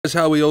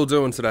How are we all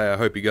doing today? I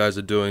hope you guys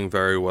are doing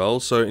very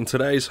well. So in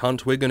today's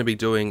hunt, we're going to be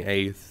doing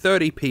a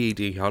 30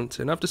 PED hunt,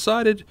 and I've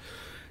decided,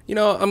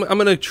 I'm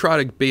going to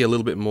try to be a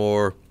little bit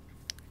more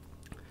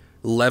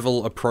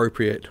level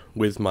appropriate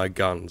with my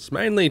guns,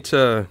 mainly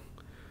to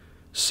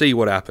see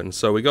what happens.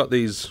 So we got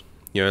these,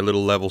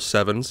 little level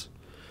 7s.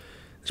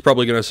 There's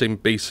probably going to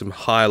be some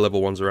higher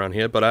level ones around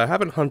here, but I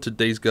haven't hunted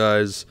these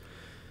guys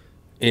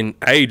in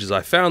ages.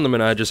 I found them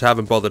and I just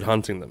haven't bothered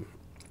hunting them.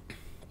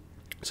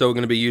 So we're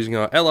going to be using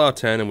our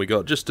LR10, and we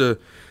got just an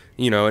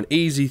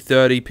easy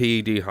 30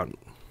 PED hunt.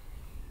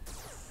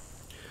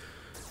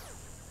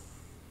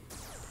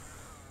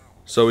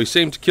 So we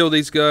seem to kill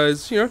these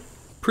guys,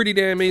 pretty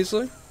damn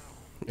easily.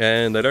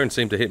 And they don't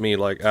seem to hit me,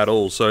 at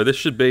all. So this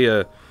should be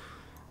a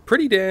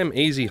pretty damn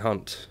easy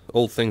hunt,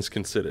 all things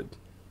considered.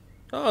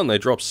 Oh, and they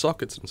drop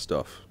sockets and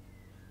stuff.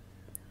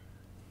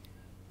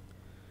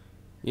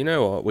 You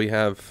know what? We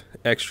have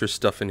extra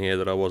stuff in here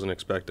that I wasn't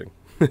expecting.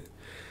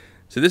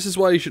 So this is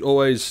why you should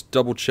always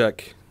double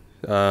check.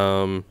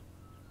 This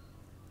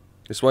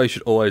is why you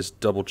should always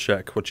double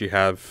check what you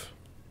have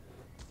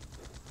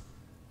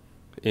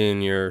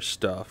in your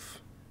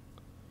stuff.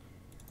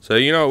 So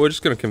we're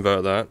just going to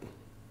convert that.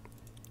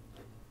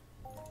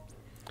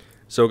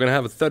 So we're going to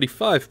have a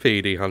 35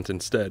 PED hunt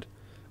instead.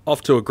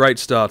 Off to a great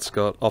start,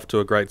 Scott. Off to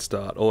a great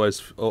start.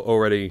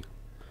 Already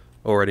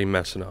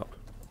messing up.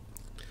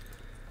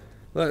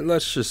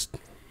 Let's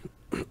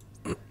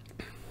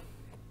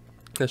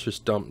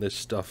just dump this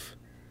stuff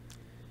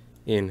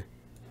in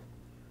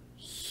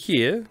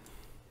here.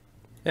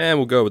 And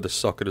we'll go with the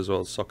socket as well.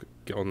 The socket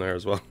go on there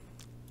as well.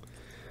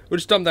 We'll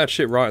just dump that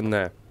shit right in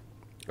there.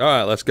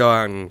 Alright, let's go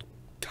out and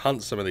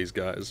hunt some of these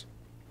guys.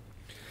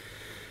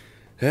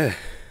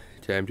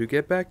 Time to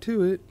get back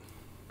to it.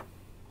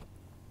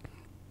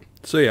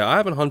 So yeah, I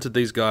haven't hunted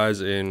these guys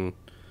in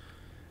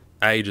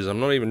ages. I'm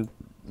not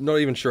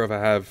even sure if I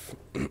have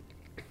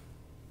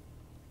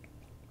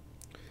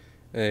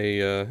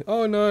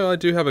oh no, I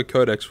do have a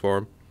codex for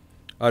them.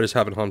 I just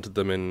haven't hunted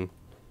them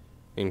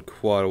in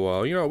quite a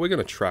while. We're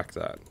gonna track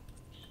that.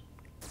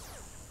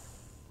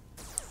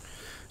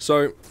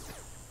 So,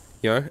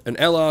 an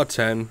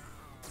LR10,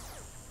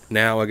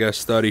 now I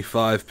guess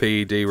 35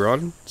 PED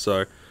run.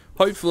 So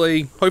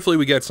hopefully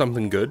we get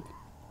something good.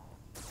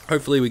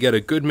 Hopefully we get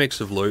a good mix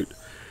of loot,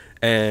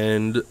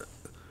 and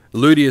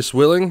Ludius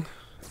willing,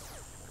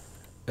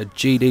 a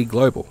GD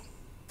Global.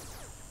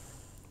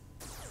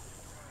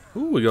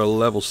 Ooh, we got a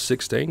level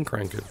 16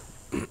 cranking.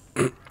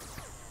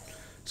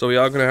 So we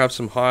are going to have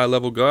some higher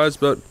level guys,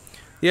 but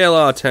the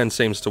LR10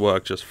 seems to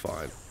work just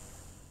fine.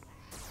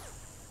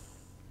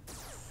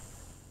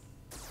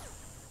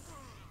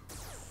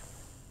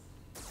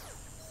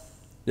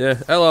 Yeah,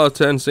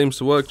 LR10 seems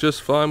to work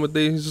just fine with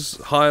these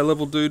higher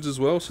level dudes as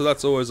well, so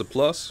that's always a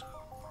plus.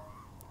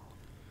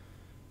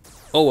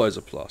 Always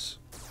a plus.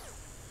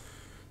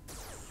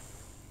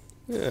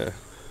 Yeah,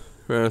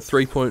 around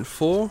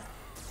 3.4.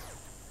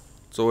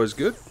 It's always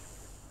good.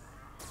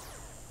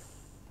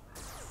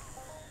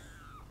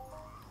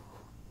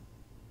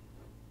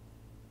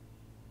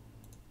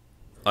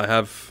 I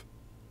have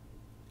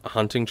a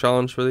hunting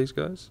challenge for these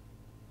guys.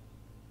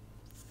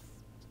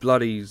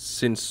 Bloody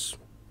since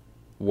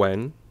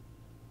when?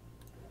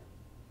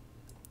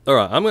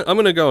 Alright, I'm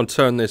gonna go and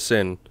turn this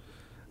in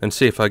and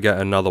see if I get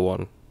another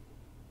one.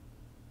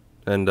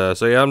 And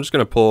so yeah, I'm just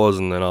gonna pause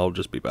and then I'll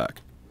just be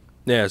back.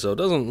 Yeah, so it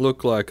doesn't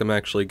look like I'm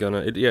actually gonna...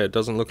 it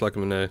doesn't look like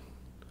I'm gonna...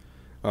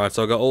 Alright,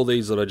 so I got all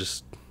these that I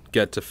just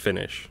get to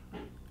finish.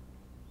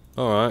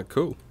 Alright,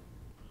 cool.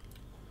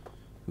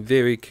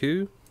 Very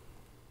cool.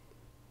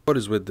 What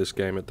is with this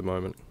game at the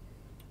moment?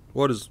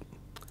 What is...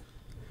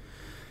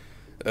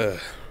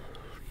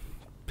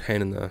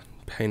 pain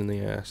in the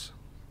ass.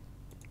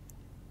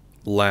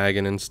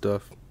 Lagging and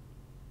stuff.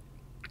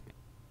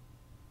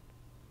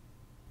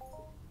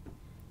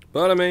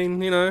 But I mean,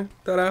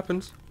 that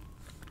happens.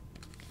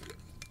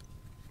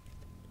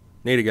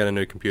 Need to get a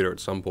new computer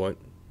at some point.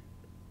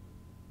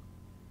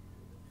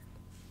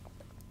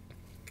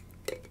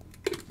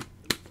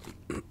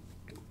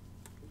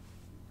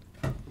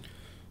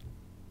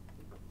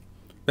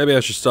 Maybe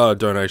I should start a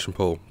donation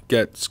pool.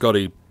 Get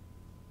Scotty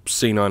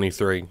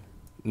C93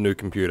 new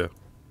computer.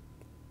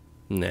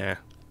 Nah.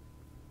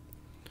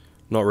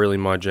 Not really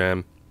my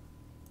jam.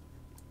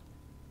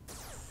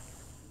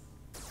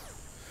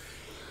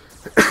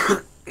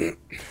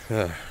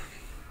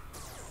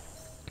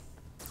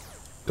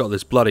 Got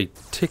this bloody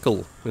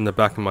tickle in the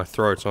back of my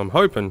throat, so I'm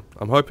hoping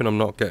I'm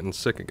not getting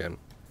sick again.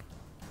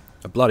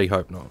 I bloody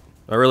hope not.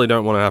 I really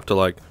don't want to have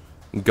to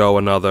go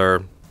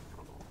another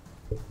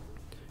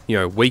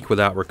week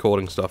without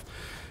recording stuff.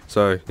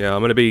 So yeah,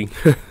 I'm gonna be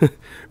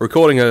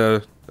recording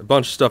a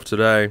bunch of stuff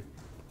today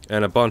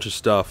and a bunch of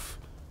stuff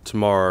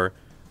tomorrow,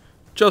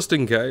 just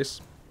in case.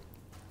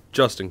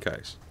 Just in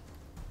case.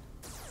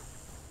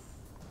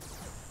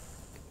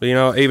 But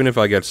even if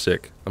I get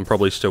sick, I'm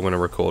probably still gonna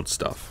record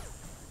stuff.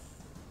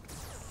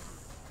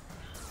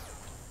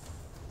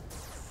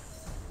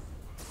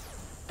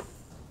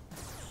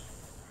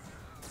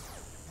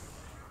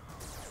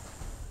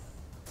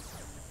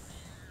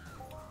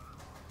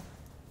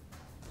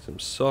 Some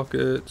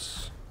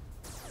sockets.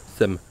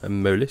 Some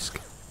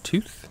mollusk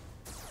tooth.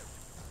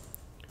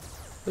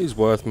 Are these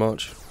worth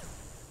much?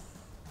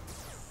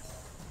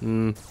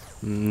 No,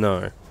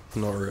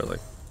 not really.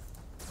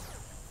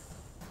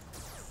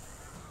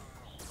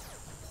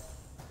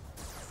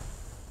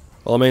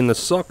 Well, I mean, the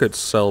sockets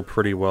sell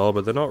pretty well,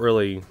 but they're not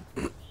really,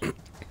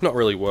 not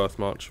really worth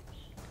much.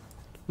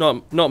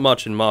 Not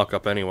much in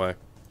markup anyway.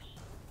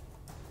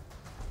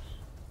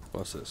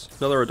 What's this?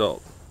 Another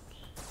adult.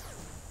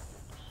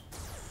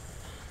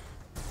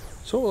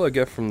 So what will I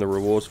get from the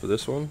rewards for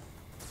this one?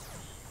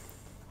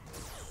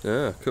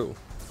 Yeah, cool.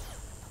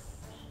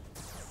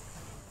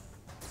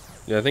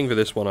 Yeah, I think for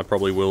this one I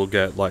probably will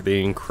get like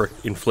the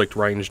inflict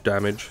range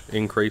damage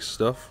increase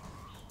stuff.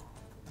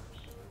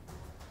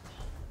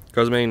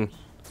 Because I mean,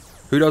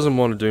 who doesn't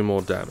want to do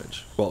more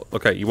damage? Well,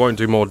 okay, you won't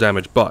do more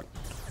damage, but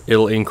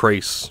it'll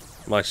increase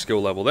my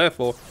skill level.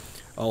 Therefore,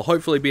 I'll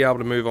hopefully be able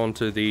to move on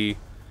to the...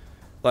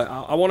 Like,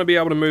 I want to be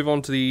able to move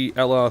on to the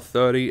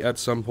LR30 at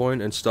some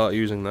point and start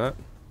using that.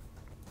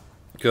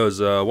 Because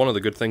one of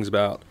the good things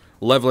about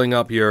leveling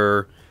up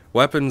your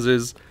weapons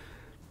is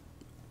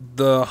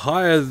the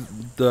higher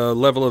the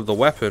level of the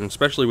weapon,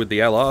 especially with the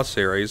LR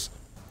series,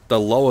 the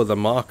lower the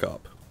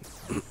markup.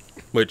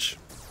 Which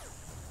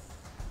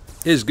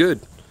is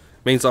good.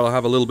 Means I'll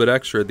have a little bit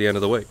extra at the end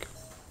of the week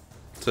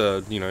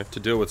to, you know, to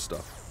deal with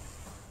stuff.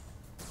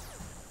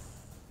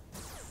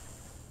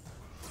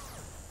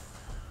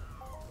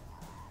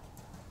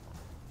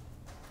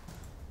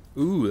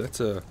 Ooh,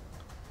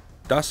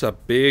 that's a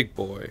big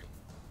boy.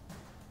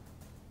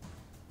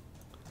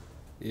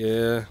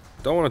 Yeah,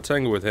 don't want to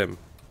tangle with him.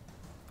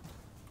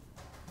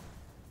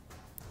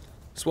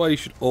 That's why you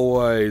should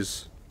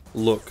always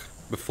look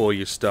before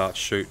you start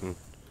shooting.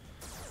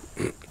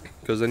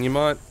 Because then you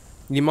might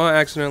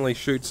accidentally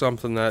shoot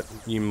something that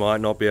you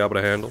might not be able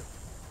to handle,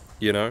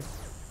 you know.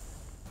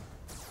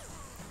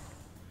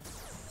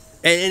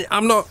 And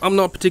I'm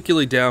not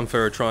particularly down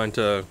for trying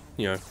to,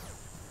 you know,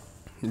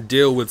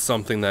 deal with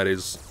something that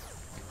is,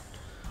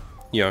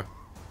 you know,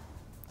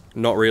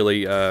 not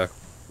really. I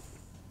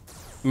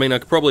mean, I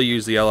could probably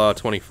use the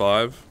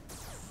LR25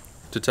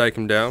 to take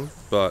him down,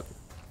 but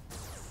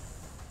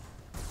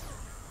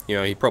you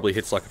know, he probably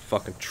hits like a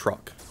fucking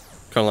truck,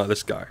 kind of like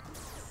this guy.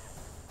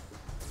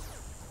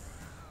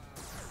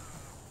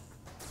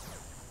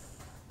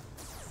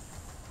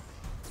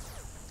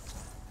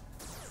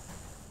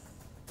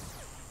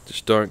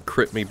 Just don't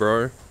crit me,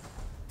 bro.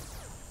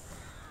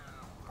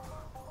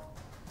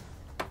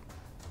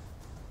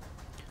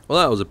 Well,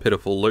 that was a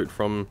pitiful loot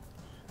from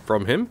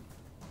him.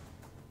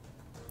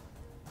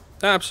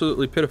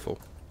 Absolutely pitiful.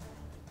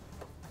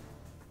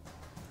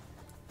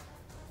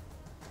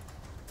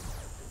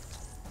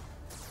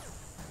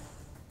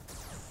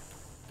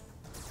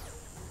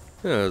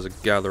 Yeah, there's a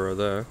gatherer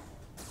there.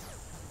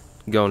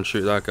 Go and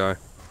shoot that guy.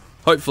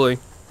 Hopefully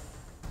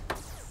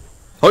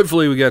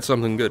we get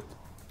something good.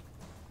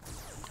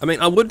 I mean,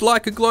 I would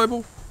like a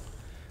global.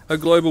 A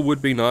global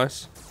would be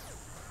nice.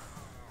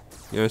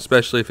 You know,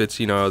 especially if it's,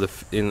 you know,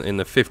 in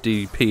the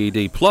 50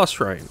 PED plus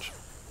range.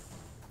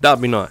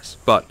 That'd be nice,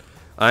 but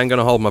I ain't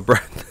gonna hold my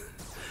breath.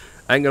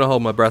 I ain't gonna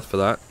hold my breath for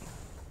that.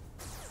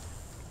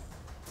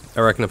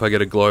 I reckon if I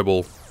get a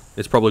global,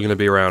 it's probably gonna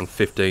be around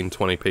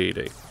 15-20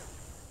 PED.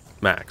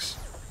 Max.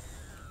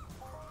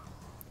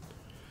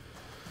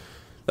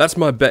 That's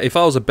my bet. If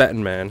I was a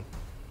betting man,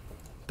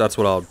 that's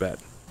what I would bet.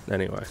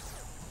 Anyway.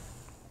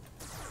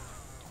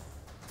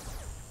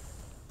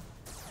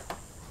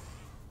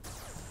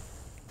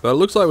 But it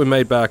looks like we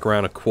made back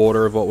around a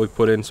quarter of what we've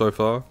put in so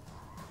far.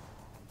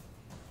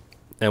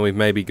 And we've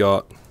maybe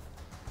got,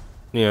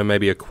 you know,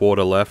 maybe a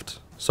quarter left.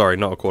 Sorry,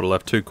 not a quarter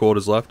left, 2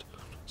 quarters left.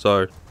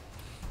 So,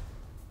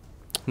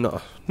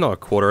 no, not a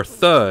quarter, a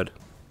third.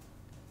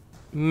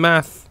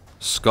 Math,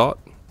 Scott.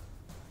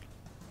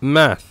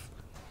 Math.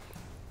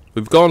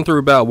 We've gone through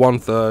about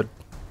 1/3,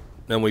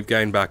 and we've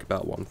gained back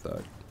about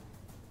 1/3.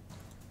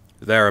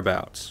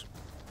 Thereabouts.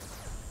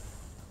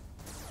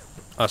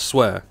 I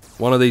swear,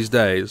 one of these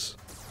days,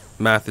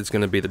 math is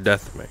going to be the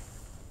death of me.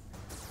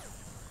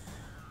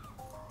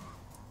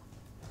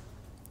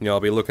 You know,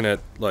 I'll be looking at,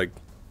 like,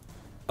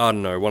 I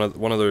don't know, one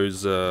of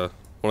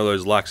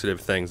those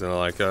laxative things, and they're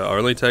like,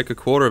 only take a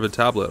quarter of a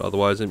tablet,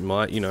 otherwise it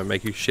might, you know,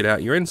 make you shit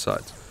out your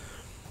insides.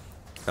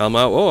 And I'm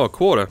like, oh, a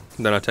quarter.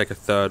 And then I take a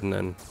third, and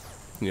then,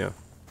 you know,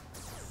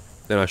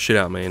 then I shit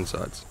out my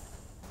insides.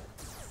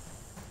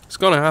 It's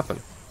gonna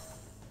happen.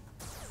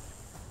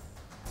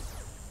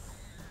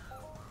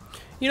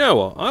 You know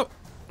what?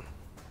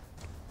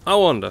 I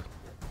wonder.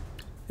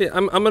 Yeah,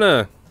 I'm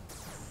gonna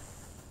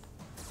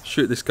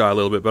shoot this guy a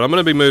little bit, but I'm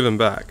gonna be moving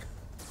back.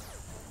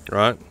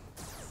 Right?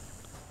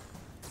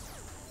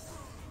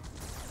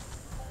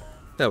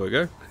 There we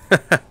go.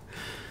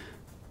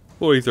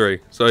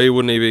 43. So he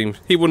wouldn't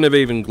have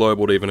even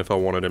globaled even if I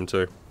wanted him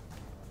to.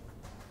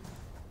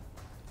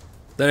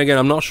 Then again,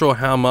 I'm not sure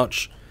how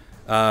much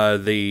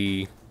I'm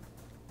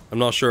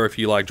not sure if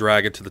you like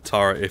drag it to the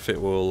turret if it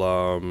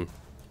will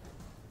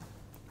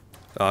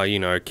you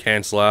know,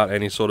 cancel out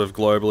any sort of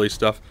globally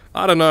stuff.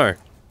 I don't know.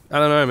 I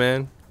don't know,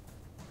 man.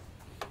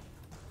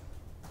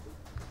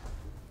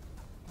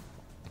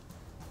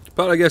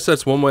 But I guess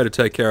that's one way to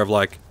take care of,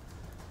 like,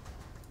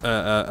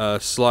 a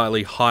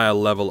slightly higher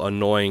level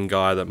annoying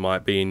guy that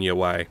might be in your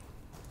way.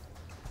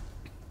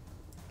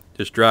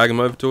 Just drag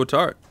him over to a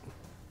turret.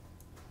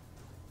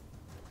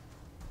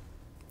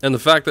 And the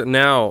fact that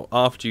now,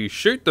 after you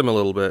shoot them a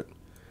little bit,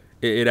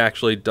 it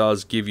actually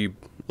does give you,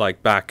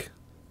 like, back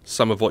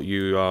some of what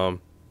you,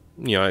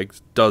 you know,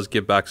 it does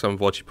give back some of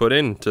what you put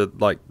into,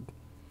 like,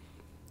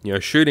 you know,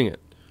 shooting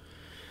it.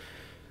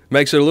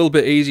 Makes it a little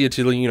bit easier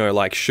to, you know,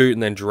 like, shoot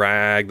and then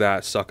drag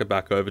that sucker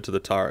back over to the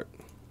turret.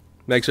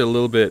 Makes it a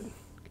little bit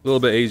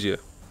easier.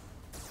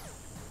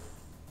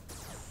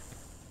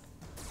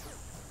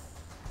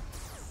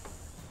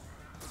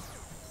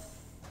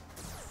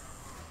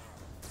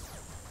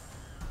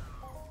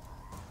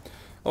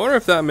 I wonder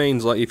if that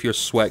means, like, if you're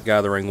sweat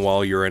gathering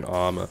while you're in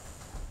armor.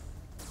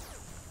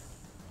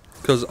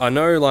 Because I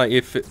know, like,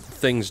 if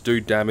things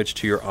do damage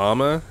to your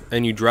armor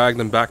and you drag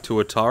them back to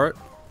a turret,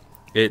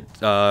 it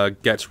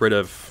gets rid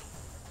of,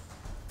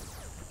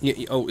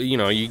 you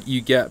know,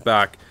 you get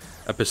back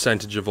a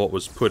percentage of what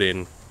was put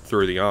in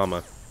through the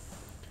armor.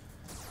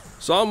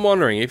 So I'm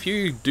wondering, if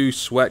you do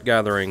sweat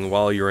gathering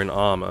while you're in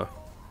armor,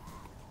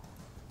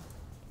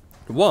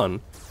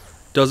 one,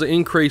 does it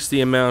increase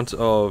the amount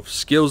of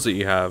skills that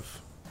you have,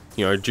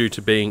 you know, due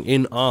to being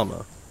in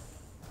armor?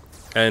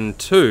 And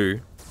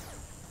two,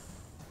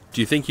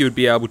 do you think you would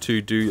be able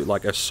to do,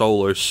 like, a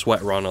solo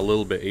sweat run a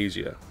little bit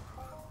easier?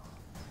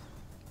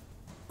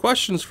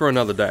 Questions for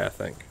another day, I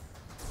think.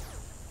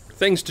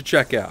 Things to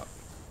check out.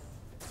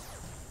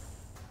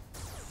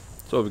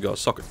 So we've got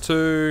socket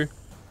 2,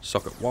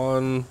 socket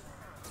 1,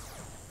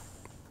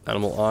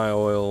 animal eye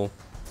oil,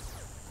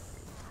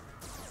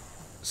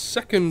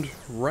 second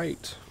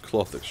rate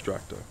cloth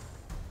extractor,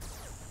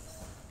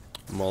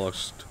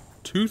 mollusk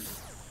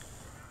tooth,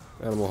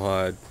 animal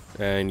hide,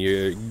 and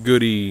your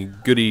good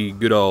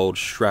old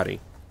Stratty.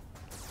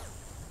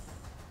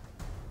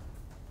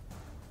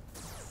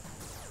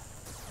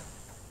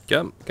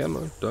 Come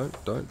on,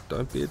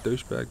 don't be a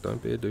douchebag,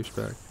 don't be a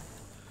douchebag.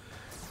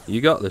 You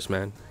got this,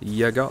 man.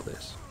 You got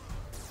this.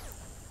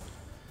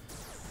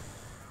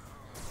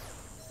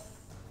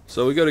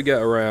 So we got to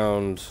get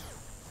around,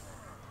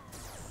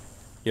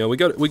 you know, we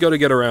got to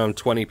get around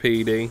 20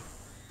 PED,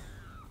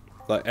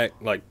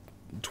 like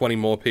 20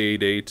 more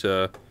PED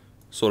to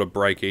sort of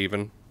break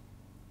even.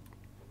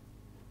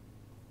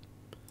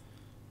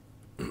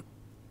 I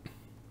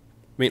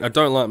mean, I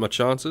don't like my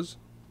chances.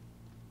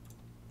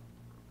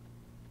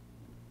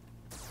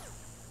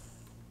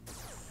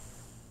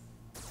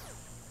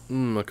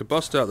 I could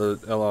bust out the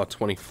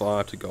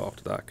LR25 to go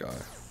after that guy.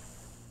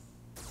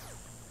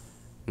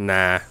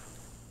 Nah.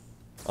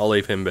 I'll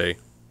leave him be.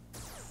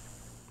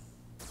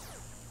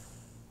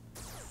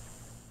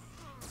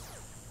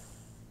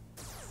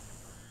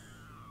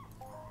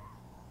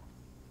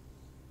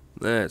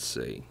 Let's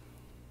see.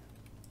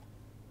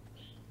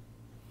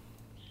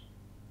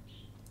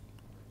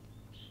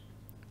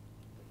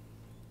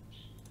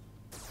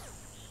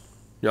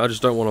 Yeah, I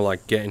just don't want to,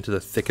 like, get into the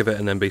thick of it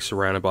and then be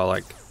surrounded by,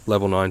 like,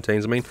 level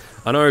 19s. I mean,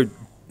 I know,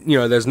 you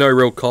know, there's no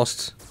real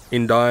cost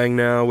in dying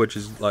now, which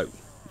is, like,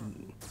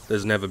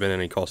 there's never been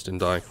any cost in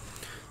dying.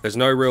 There's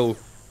no real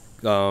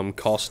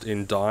cost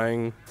in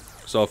dying,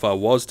 so if I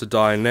was to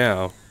die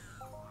now,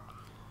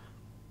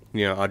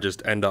 you know, I'd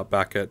just end up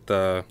back at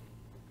the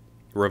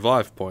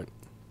revive point.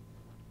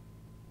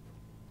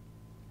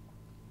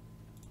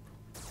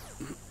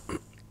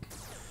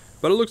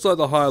 But it looks like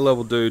the higher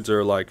level dudes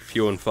are, like,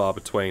 few and far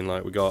between.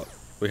 Like,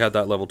 we had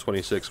that level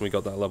 26 and we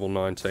got that level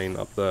 19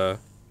 up there.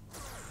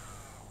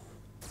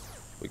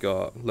 We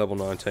got level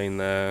 19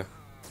 there.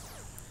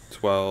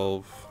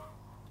 12.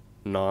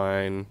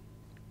 9.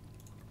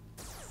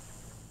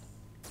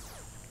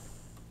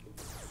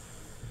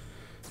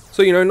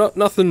 So, you know,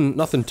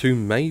 nothing too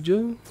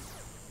major.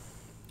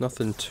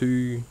 Nothing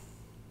too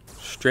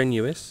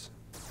strenuous.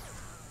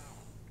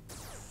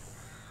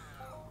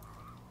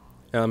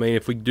 I mean,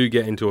 if we do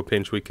get into a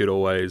pinch, we could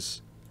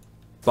always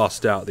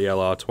bust out the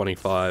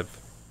LR25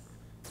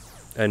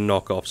 and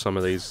knock off some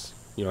of these,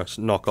 you know,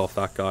 knock off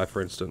that guy,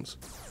 for instance.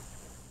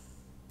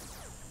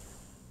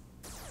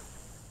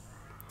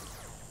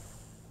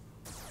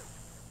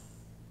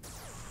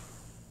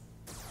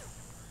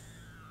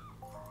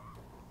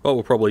 What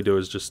we'll probably do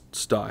is just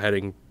start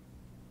heading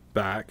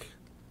back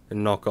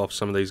and knock off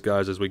some of these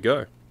guys as we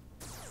go.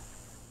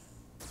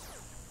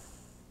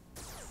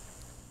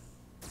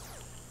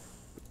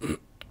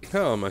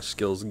 How are my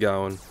skills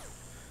going?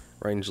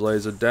 Range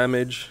laser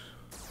damage.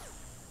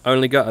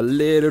 Only got a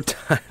little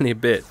tiny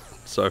bit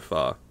so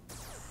far.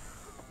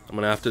 I'm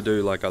gonna have to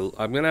do like a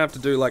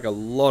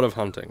lot of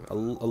hunting, a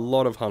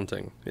lot of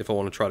hunting if I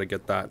want to try to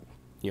get that,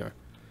 you know,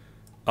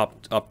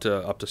 up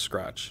to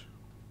scratch.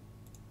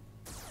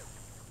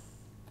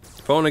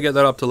 If I want to get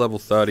that up to level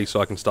 30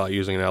 so I can start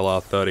using an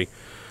LR30,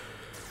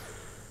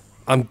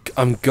 I'm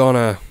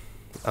gonna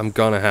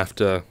have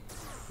to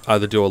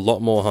either do a lot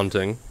more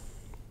hunting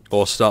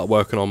or start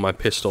working on my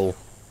pistol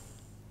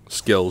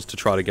skills to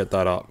try to get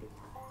that up.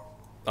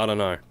 I don't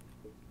know.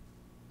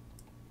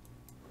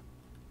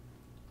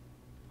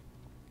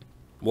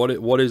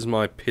 What is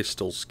my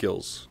pistol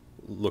skills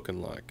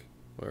looking like?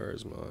 Where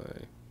is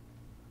my...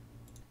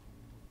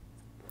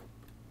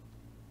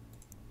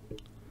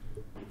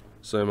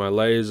 So my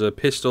laser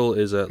pistol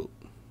is at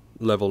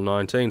level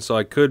 19, so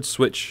I could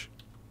switch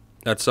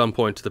at some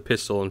point to the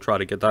pistol and try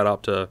to get that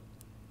up to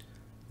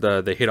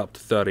the hit up to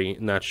 30,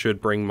 and that should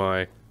bring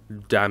my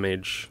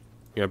damage,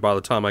 you know, by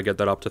the time I get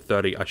that up to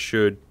 30, I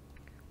should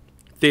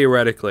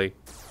theoretically,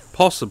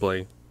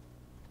 possibly,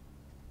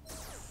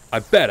 I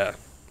better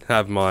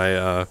have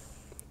my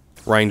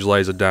range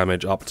laser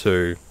damage up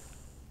to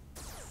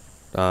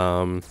 30.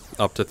 A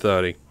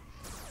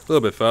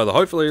little bit further,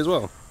 hopefully as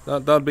well.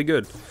 That'd be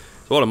good.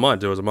 So what I might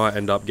do is I might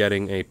end up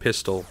getting a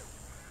pistol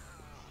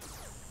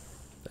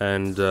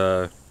and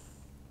I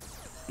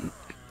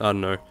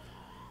don't know,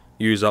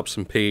 use up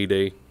some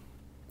PED,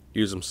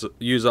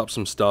 use up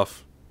some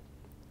stuff,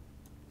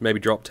 maybe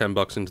drop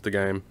 $10 into the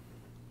game,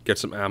 get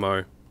some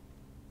ammo,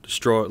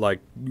 destroy, like,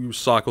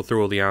 cycle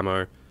through all the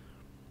ammo,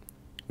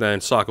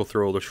 then cycle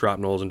through all the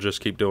shrapnels and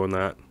just keep doing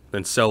that,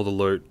 then sell the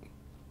loot,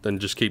 then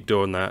just keep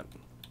doing that,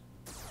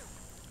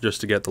 just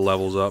to get the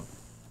levels up.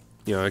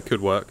 You know, it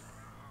could work.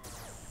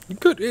 It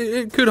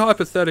could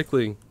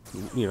hypothetically,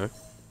 you know,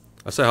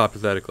 I say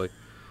hypothetically,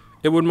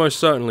 it would most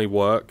certainly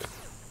work.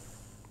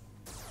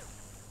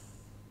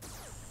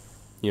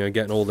 You know,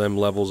 getting all them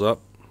levels up.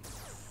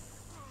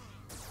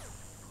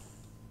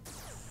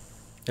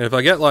 And if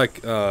I get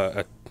like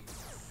a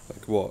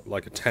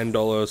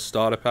 $10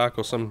 starter pack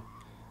or some,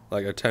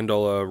 like a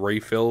 $10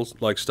 refill,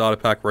 like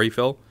starter pack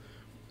refill,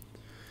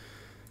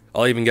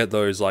 I'll even get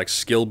those like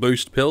skill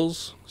boost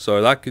pills.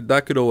 So that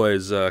could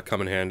always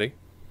come in handy.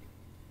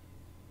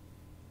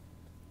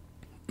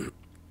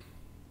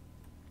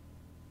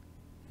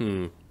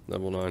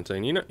 Level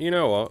 19. You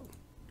know what?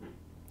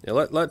 Yeah,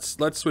 let's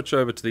switch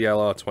over to the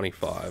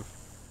LR25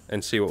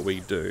 and see what we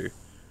do.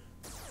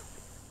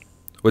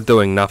 We're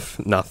doing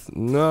nothing.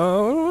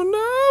 No,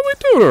 we're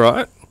doing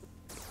alright.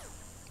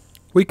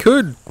 We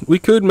could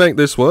make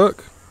this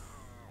work.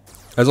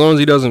 As long as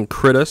he doesn't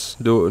crit us,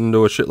 do a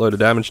shitload of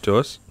damage to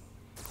us,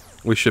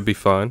 we should be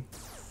fine.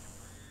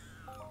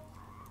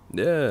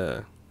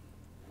 Yeah.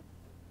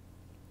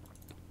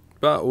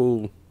 But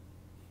we'll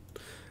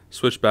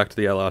switch back to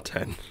the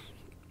LR10.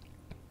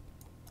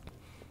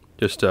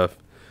 Just to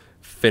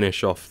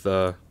finish off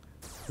the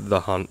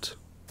hunt.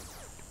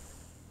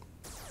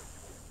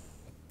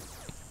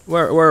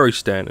 Where are we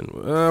standing?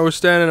 We're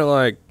standing at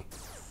like,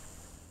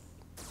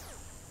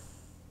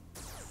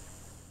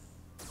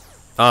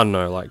 I don't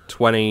know, like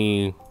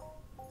 20.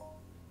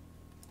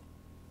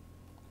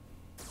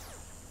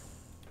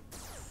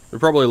 We're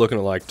probably looking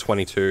at like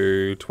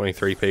 22,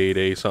 23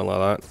 PED, something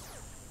like that.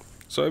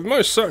 So we've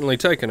most certainly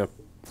taken a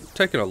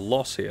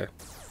loss here.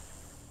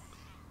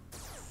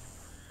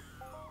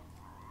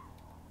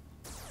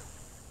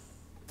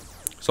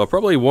 So I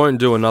probably won't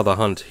do another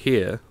hunt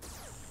here.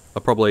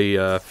 I'll probably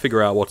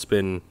figure out what's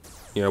been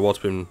going, what's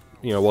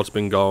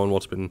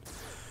been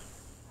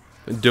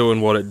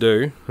doing what it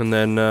do, and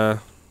then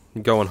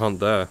go and hunt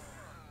there.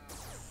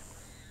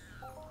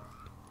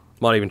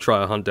 Might even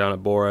try a hunt down at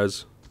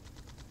Borez.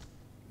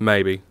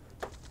 Maybe.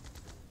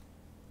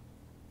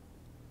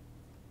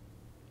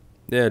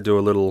 Yeah, do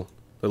a little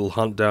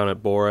hunt down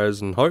at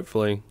Borez and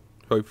hopefully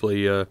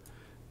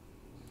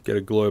get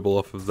a global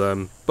off of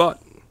them.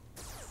 But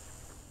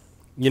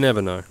you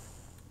never know.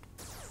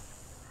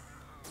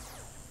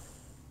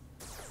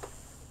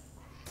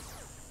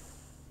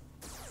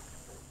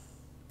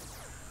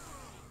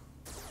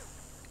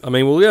 I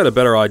mean, we'll get a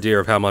better idea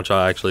of how much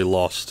I actually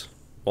lost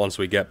once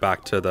we get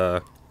back to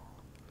the,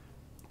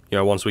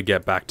 once we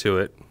get back to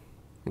it.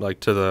 Like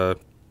to the,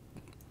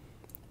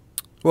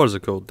 what is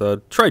it called?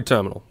 The trade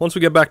terminal. Once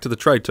we get back to the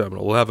trade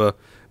terminal, we'll have a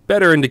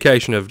better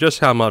indication of just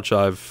how much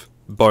I've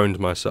boned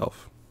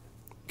myself.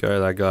 Okay,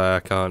 that guy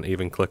I can't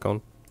even click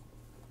on.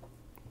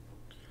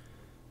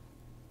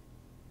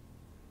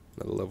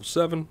 Another level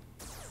 7.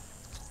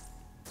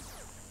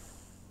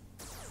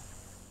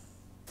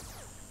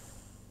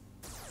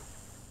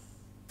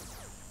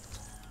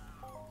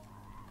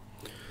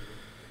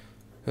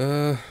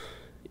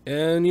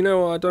 And you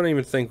know what, I don't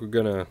even think we're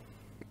gonna,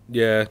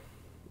 yeah,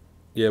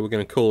 we're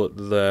gonna call it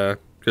there,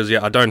 because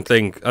yeah, I don't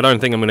think I'm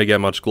gonna get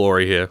much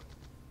glory here,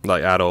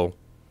 like at all.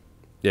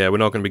 Yeah, we're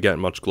not gonna be getting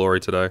much glory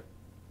today.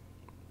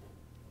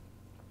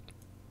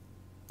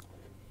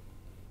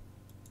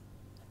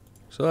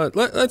 So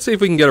let's see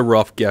if we can get a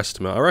rough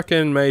guesstimate. I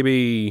reckon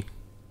maybe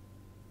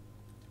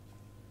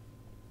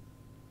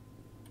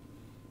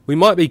we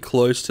might be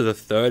close to the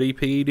 30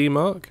 PED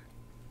mark.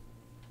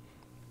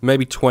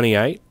 Maybe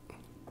 28.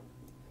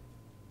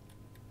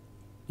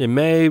 Yeah,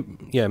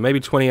 maybe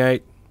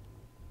 28.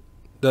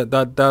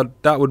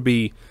 That would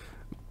be,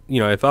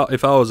 if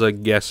I was a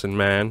guessing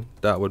man,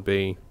 that would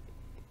be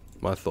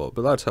my thought.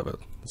 But let's have a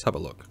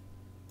look.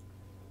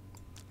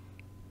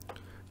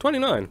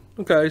 29.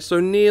 Okay, so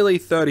nearly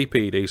 30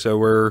 PD. So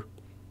we're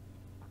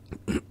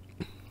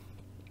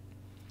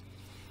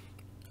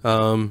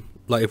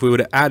Like if we were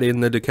to add in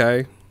the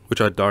decay,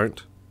 which I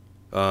don't,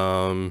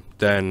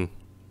 then,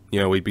 you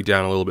know, we'd be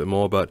down a little bit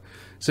more. But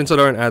since I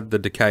don't add the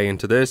decay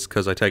into this,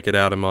 because I take it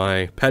out of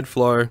my ped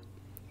flow,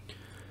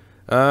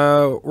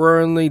 we're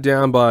only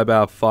down by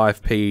about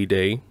 5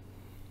 PED.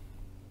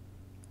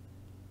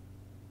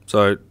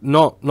 So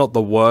not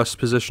the worst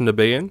position to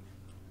be in.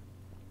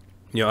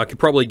 You know, I could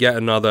probably get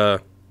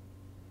another,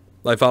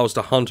 like if I was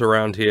to hunt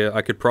around here,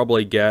 I could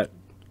probably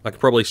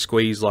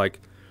squeeze like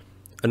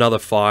another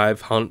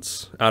 5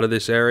 hunts out of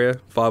this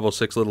area, 5 or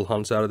 6 little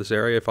hunts out of this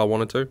area if I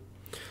wanted to.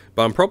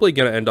 But I'm probably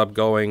going to end up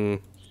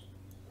going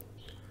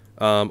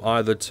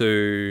either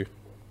to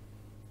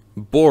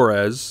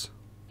Borez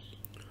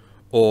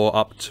or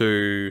up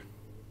to,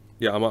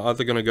 yeah, I'm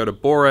either going to go to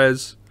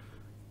Borez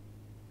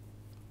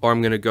or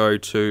I'm going to go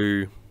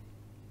to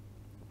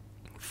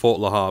Fort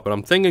Lahar. But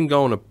I'm thinking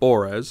going to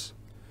Borez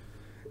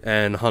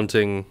and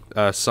hunting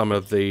some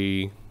of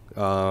the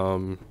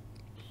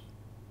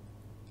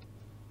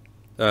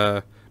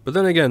but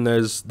then again,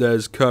 there's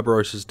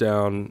Kerberoses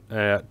down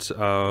at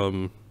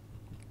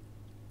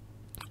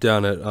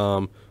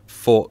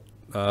Fort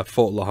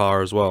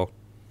Lahar as well.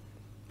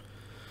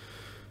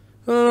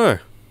 I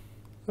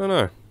don't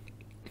know.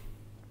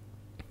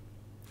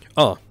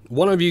 Oh,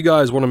 one of you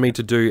guys wanted me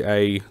to do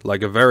a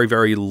very,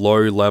 very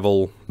low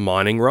level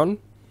mining run,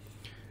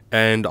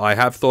 and I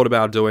have thought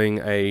about doing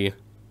a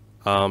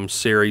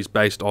series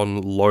based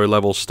on low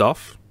level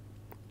stuff.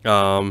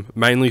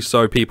 Mainly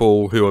so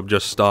people who have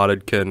just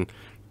started can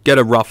get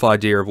a rough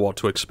idea of what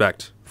to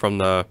expect from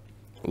the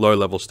low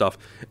level stuff.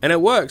 And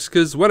it works,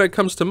 because when it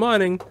comes to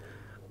mining,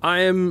 I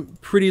am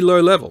pretty low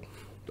level.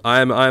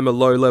 I am a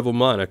low level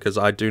miner, because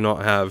I do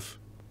not have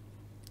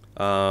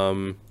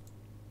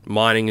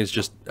mining is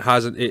just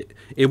hasn't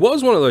it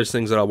was one of those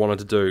things that I wanted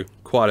to do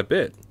quite a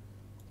bit,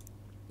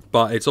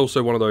 but it's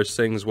also one of those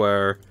things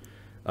where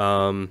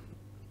yeah,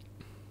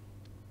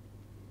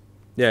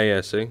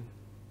 see, you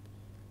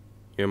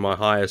know, my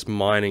highest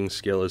mining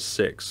skill is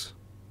 6.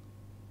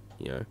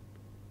 You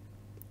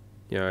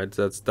know,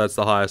 that's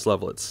the highest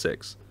level. It's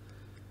 6.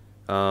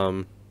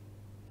 But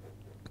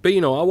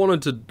you know, I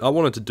wanted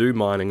to do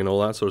mining and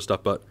all that sort of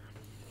stuff. But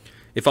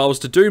if I was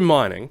to do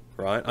mining,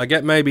 right, I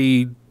get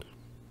maybe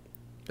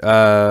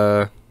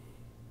 10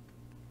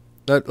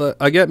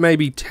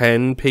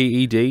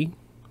 PED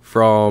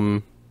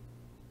from,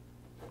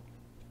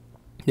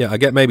 yeah, I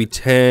get maybe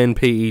 10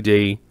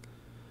 PED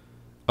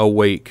a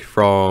week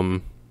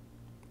from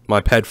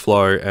my ped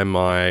flow and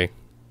my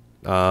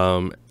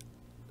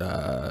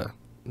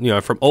you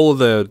know, from all of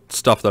the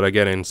stuff that I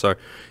get in. So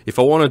if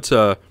I wanted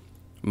to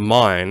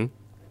mine,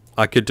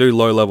 I could do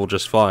low level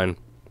just fine.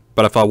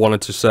 But if I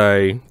wanted to,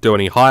 say, do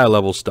any higher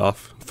level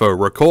stuff for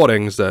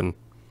recordings, then,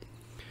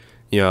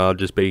 you know, I'd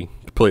just be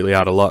completely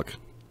out of luck,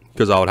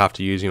 because I would have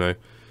to use, you know,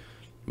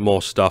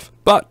 more stuff.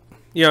 But,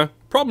 you know,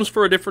 problems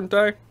for a different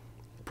day,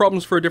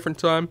 problems for a different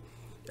time.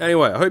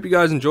 Anyway, I hope you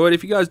guys enjoyed.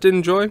 If you guys did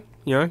enjoy,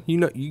 you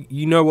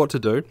know what to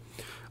do.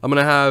 I'm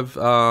gonna have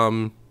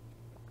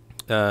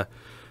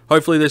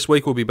hopefully this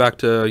week we'll be back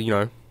to, you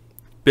know,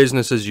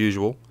 business as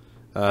usual.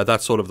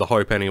 That's sort of the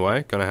hope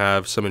anyway. Gonna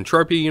have some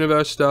Entropia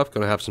universe stuff,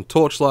 gonna have some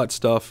Torchlight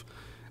stuff,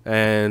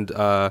 and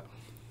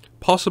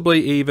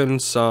possibly even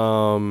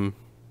some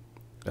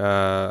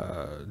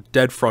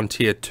Dead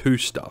Frontier 2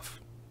 stuff.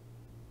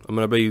 I'm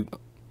gonna be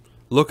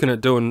looking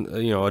at doing,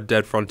 you know, a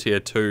Dead Frontier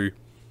 2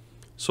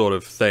 sort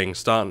of thing,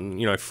 starting,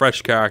 you know,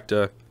 fresh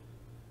character,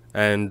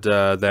 and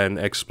then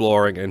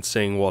exploring and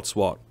seeing what's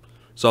what.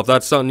 So if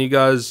that's something you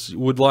guys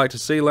would like to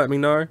see, let me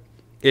know.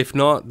 If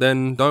not,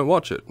 then don't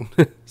watch it.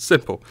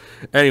 Simple.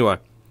 Anyway,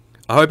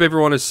 I hope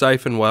everyone is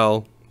safe and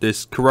well.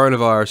 This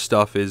coronavirus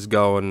stuff is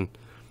going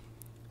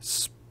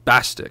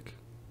spastic.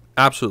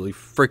 Absolutely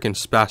freaking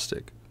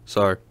spastic.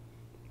 So,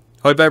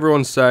 hope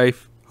everyone's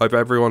safe. Hope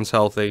everyone's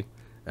healthy.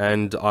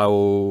 And I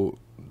will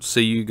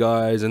see you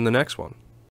guys in the next one.